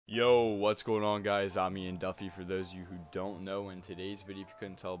Yo, what's going on, guys? I'm Ian Duffy, for those of you who don't know. In today's video, if you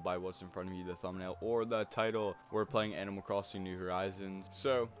couldn't tell by what's in front of you, the thumbnail or the title, we're playing Animal Crossing New Horizons.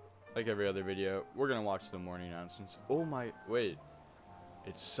 So, like every other video, we're gonna watch the morning announcements. Oh my, wait,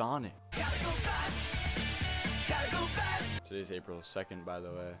 it's Sonic. Today's April 2nd, by the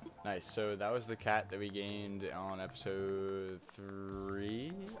way. Nice. So that was the cat that we gained on episode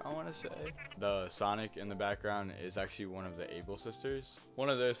 3, I want to say. The Sonic in the background is actually one of the Able sisters. One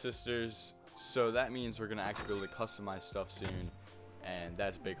of those sisters. So that means we're going to actually be able to customize stuff soon. And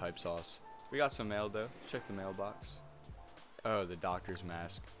that's big hype sauce. We got some mail, though. Check the mailbox. Oh, the doctor's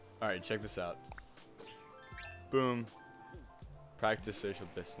mask. Alright, check this out. Boom. Practice social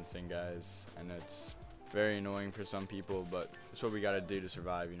distancing, guys. I know it's very annoying for some people, but it's what we gotta do to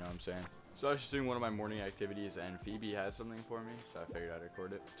survive, you know what I'm saying? So I was just doing one of my morning activities, and Phoebe has something for me, so I figured I'd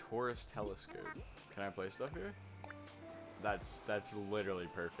record it. Taurus telescope. Can I play stuff here? That's literally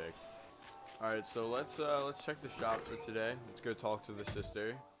perfect. Alright, so let's check the shop for today. Let's go talk to the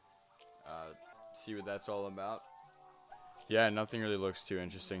sister. See what that's all about. Yeah, nothing really looks too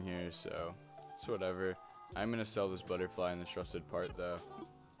interesting here, so it's whatever. I'm gonna sell this butterfly in this rusted part, though.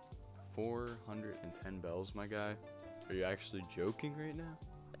 410 bells, my guy. Are you actually joking right now?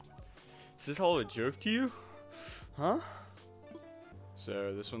 Is this all a joke to you? Huh?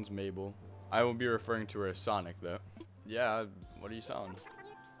 So this one's Mabel. I will be referring to her as Sonic, though. Yeah, what are you selling?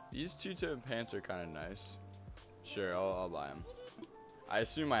 These two-tone pants are kind of nice. Sure, I'll buy them. I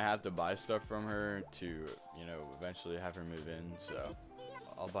assume I have to buy stuff from her to, you know, eventually have her move in, so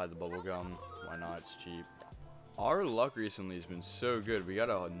I'll buy the bubble gum. Why not? It's cheap. Our luck recently has been so good. We got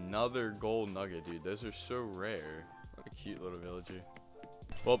another gold nugget, dude. Those are so rare. What a cute little villager.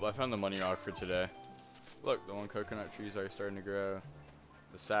 Well, I found the money rock for today. Look, the one coconut tree's already starting to grow.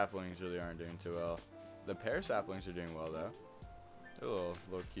 The saplings really aren't doing too well. The pear saplings are doing well, though. They're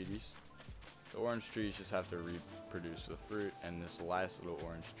little cuties. The orange trees just have to reproduce the fruit, and this last little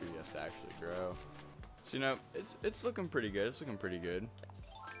orange tree has to actually grow. So, you know, it's looking pretty good. It's looking pretty good.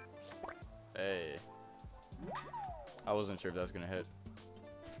 Hey. I wasn't sure if that was gonna hit.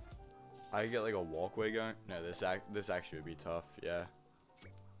 I could get like a walkway going. No, this actually would be tough. Yeah.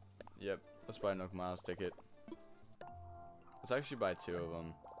 Yep. Let's buy a Nook Miles ticket. Let's actually buy 2 of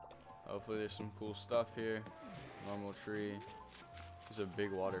them. Hopefully there's some cool stuff here. Normal tree. There's a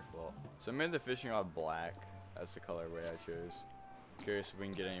big waterfall. So I made the fishing rod black. That's the colorway I chose. Curious if we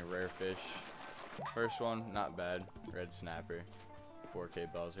can get any rare fish. First one, not bad. Red snapper.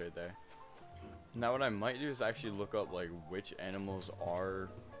 4K bells right there. Now what I might do is actually look up like which animals are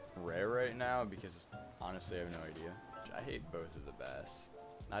rare right now, because honestly I have no idea. I hate both of the bass.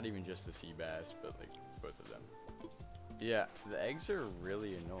 Not even just the sea bass, but like both of them. Yeah, the eggs are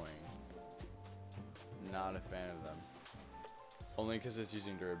really annoying. Not a fan of them. Only because it's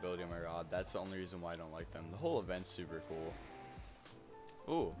using durability on my rod. That's the only reason why I don't like them. The whole event's super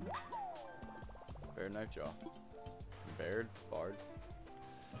cool. Ooh. Bared knife jaw. Bared? Barred?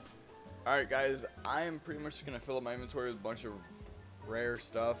 Alright, guys, I am pretty much just going to fill up my inventory with a bunch of rare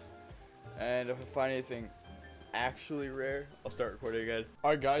stuff. And if I find anything actually rare, I'll start recording again.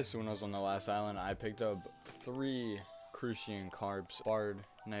 Alright, guys, so when I was on the last island, I picked up 3 crucian carps. Barred,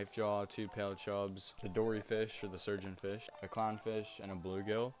 knife jaw, 2 pale chubs, the dory fish or the surgeon fish, a clownfish, and a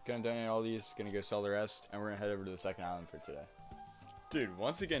bluegill. Gonna donate all these, gonna go sell the rest, and we're gonna head over to the second island for today. Dude,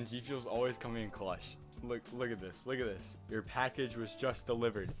 once again, G Fuel's always coming in clutch. Look at this. Look at this. Your package was just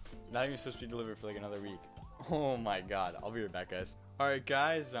delivered. Not even supposed to be delivered for like another week. Oh my god. I'll be right back, guys. Alright,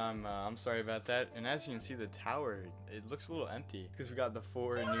 guys. I'm sorry about that. And as you can see, the tower, it looks a little empty. Because we got the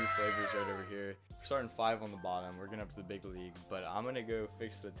 4 new flavors right over here. We're starting 5 on the bottom. We're going up to the big league. But I'm going to go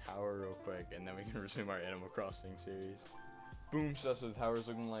fix the tower real quick, and then we can resume our Animal Crossing series. Boom. So that's what the tower's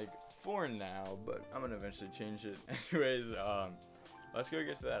looking like for now. But I'm going to eventually change it. Anyways, let's go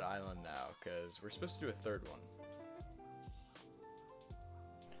get to that island now, because we're supposed to do a 3rd one.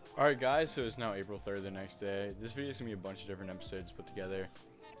 Alright, guys, so it's now April 3rd, the next day. This video is going to be a bunch of different episodes put together.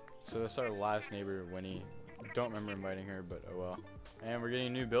 So that's our last neighbor, Winnie. Don't remember inviting her, but oh well. And we're getting a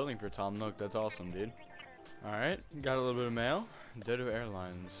new building for Tom Nook. That's awesome, dude. Alright, got a little bit of mail. Dodo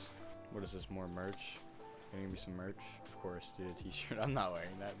Airlines. What is this, more merch? Gonna give me some merch? Of course, dude, a t-shirt. I'm not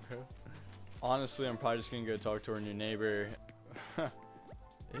wearing that, bro. Honestly, I'm probably just going to go talk to our new neighbor.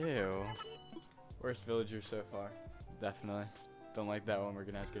 Ew. Worst villager so far. Definitely. Don't like that one. We're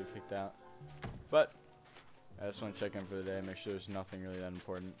gonna have to get it kicked out. But I just want to check in for the day, make sure there's nothing really that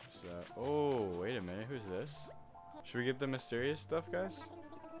important. So, oh, wait a minute. Who's this? Should we get the mysterious stuff, guys?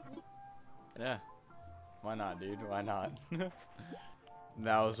 Yeah. Why not, dude? Why not?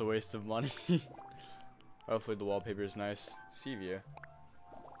 That was a waste of money. Hopefully the wallpaper is nice. Sea view.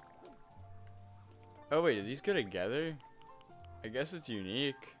 Oh wait, did these go together? I guess it's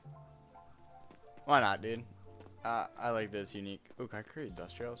unique. Why not, dude? I like that it's unique. Ooh, can I create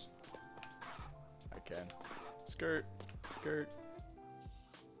industrials? I can. Skirt, skirt.